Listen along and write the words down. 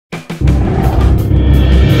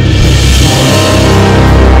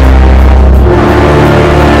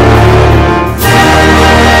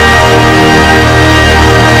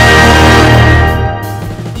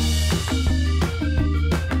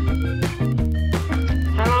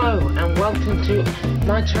welcome to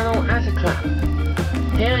my channel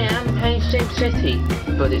AZZA. Here I am playing SimCity,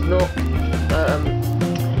 but it's not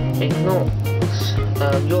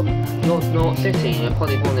Yognaught City. You're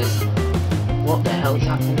probably wondering what the hell's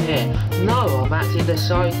happened here. No, I've actually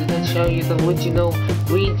decided to show you the original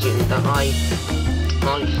region that I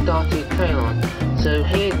started playing on. So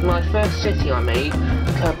here's my first city I made,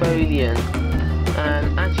 Carbolian,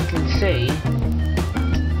 and as you can see,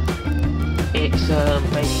 it's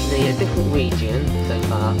basically a different region so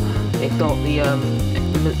far. It's got the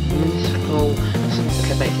municipal,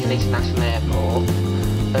 basically international airport,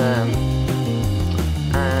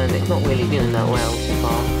 and it's not really doing that well so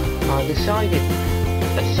far. I decided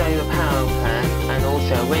a solar power plant and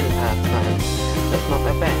also a wind power plant. That's not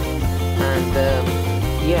the best, and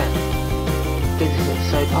yeah, this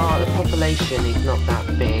is so far the population is not that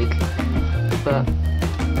big, but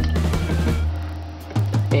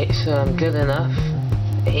it's good enough.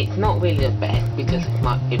 It's not really the best because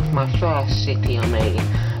it's my first city I made,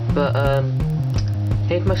 but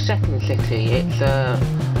here's my second city. It's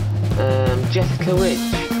Jessica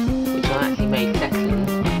Ridge, which I actually made second.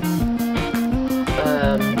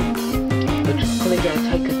 Which is probably going to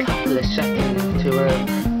take a couple of seconds to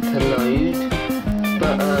load,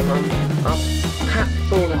 but I've packed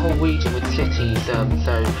for the whole region with cities.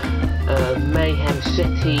 So Mayhem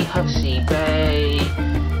City, Hussey Bay,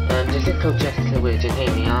 there's little Jessica Ridge, and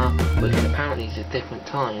here we are, which apparently is a different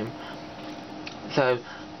time. So,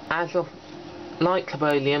 as of like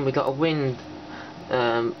Carbolian, we got a wind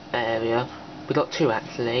area. We got two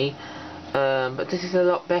actually, but this is a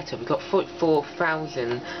lot better. We got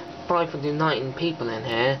 44,519 people in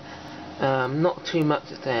here. Not too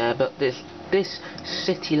much there, but this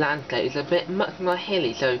city landscape is a bit much more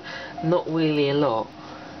hilly, so not really a lot.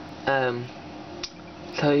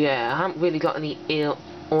 So yeah, I haven't really got any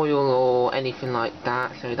oil or anything like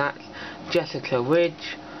that, so that's Jessica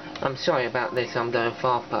Ridge. I'm sorry about this, I'm going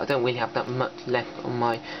fast, but I don't really have that much left on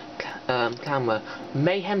my camera.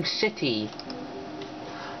 Mayhem City,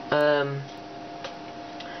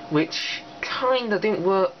 which kinda didn't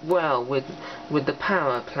work well with the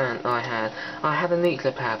power plant I had. I had a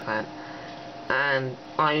nuclear power plant, and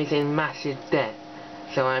I was in massive debt,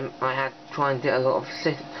 so I had to try and get a lot of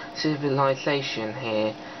civilization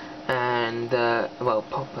here, and well,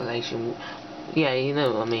 population, yeah, you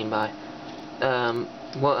know what I mean by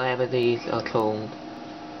whatever these are called.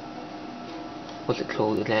 What's it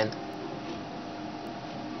called again?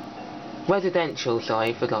 Residential,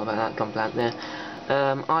 sorry, forgot about that complaint there.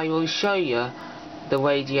 I will show you the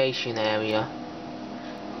radiation area,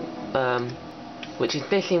 which is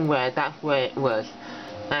this in red. That's where it was,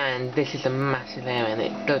 and this is a massive area, and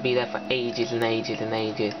it's going to be there for ages and ages and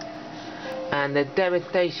ages. And the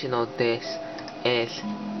devastation of this is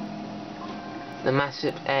the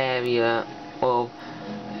massive area of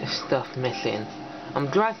stuff missing. I'm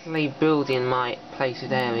gradually building my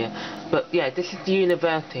places area, but yeah, this is the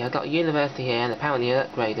university. I've got a university here, and apparently an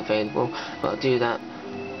upgrade available, but I'll do that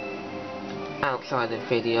outside the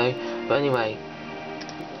video. But anyway,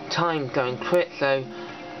 time's going quick, so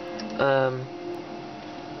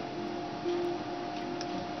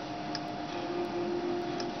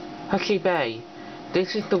Hussey Bay.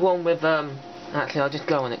 This is the one with actually I'll just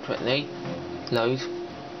go on it quickly. Load.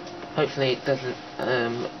 Hopefully it doesn't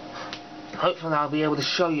hopefully I'll be able to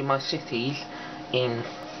show you my cities in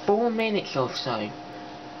 4 minutes or so.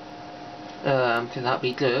 So that'll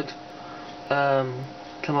be good. Come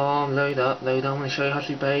on, load up, I want to show you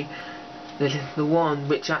Hussey Bay. This is the one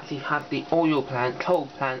which actually had the oil plant, coal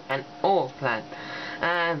plant and oil plant,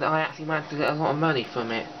 and I actually managed to get a lot of money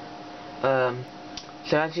from it. So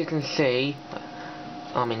as you can see,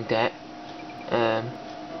 I'm in debt,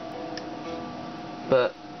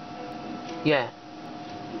 but yeah,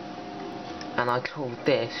 and I call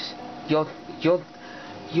this your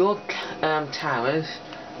towers,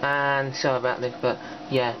 and sorry about this, but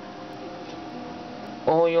yeah,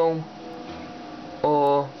 oil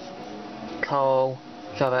or coal.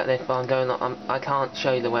 Sorry about this, but I'm going on. I can't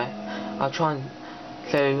show you the way. I'll try and.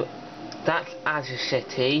 So that's AZZA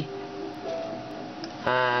City.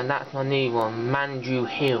 And that's my new one, Manju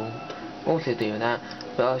Hill. Also do that,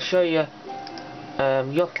 but I'll show you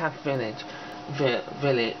Yogscast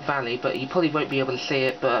Valley, but you probably won't be able to see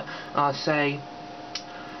it. But I'll say,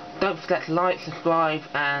 don't forget to like, subscribe,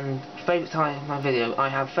 and favourite my video. I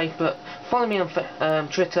have Facebook. Follow me on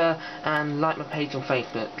Twitter and like my page on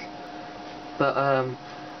Facebook. But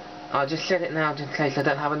I'll just set it now just in case I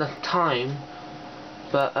don't have enough time.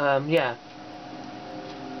 But yeah.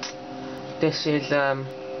 This is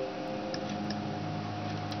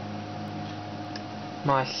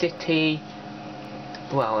my city,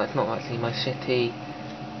 well, that's not actually my city.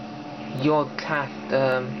 Yogscast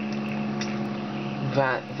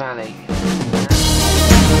Valley.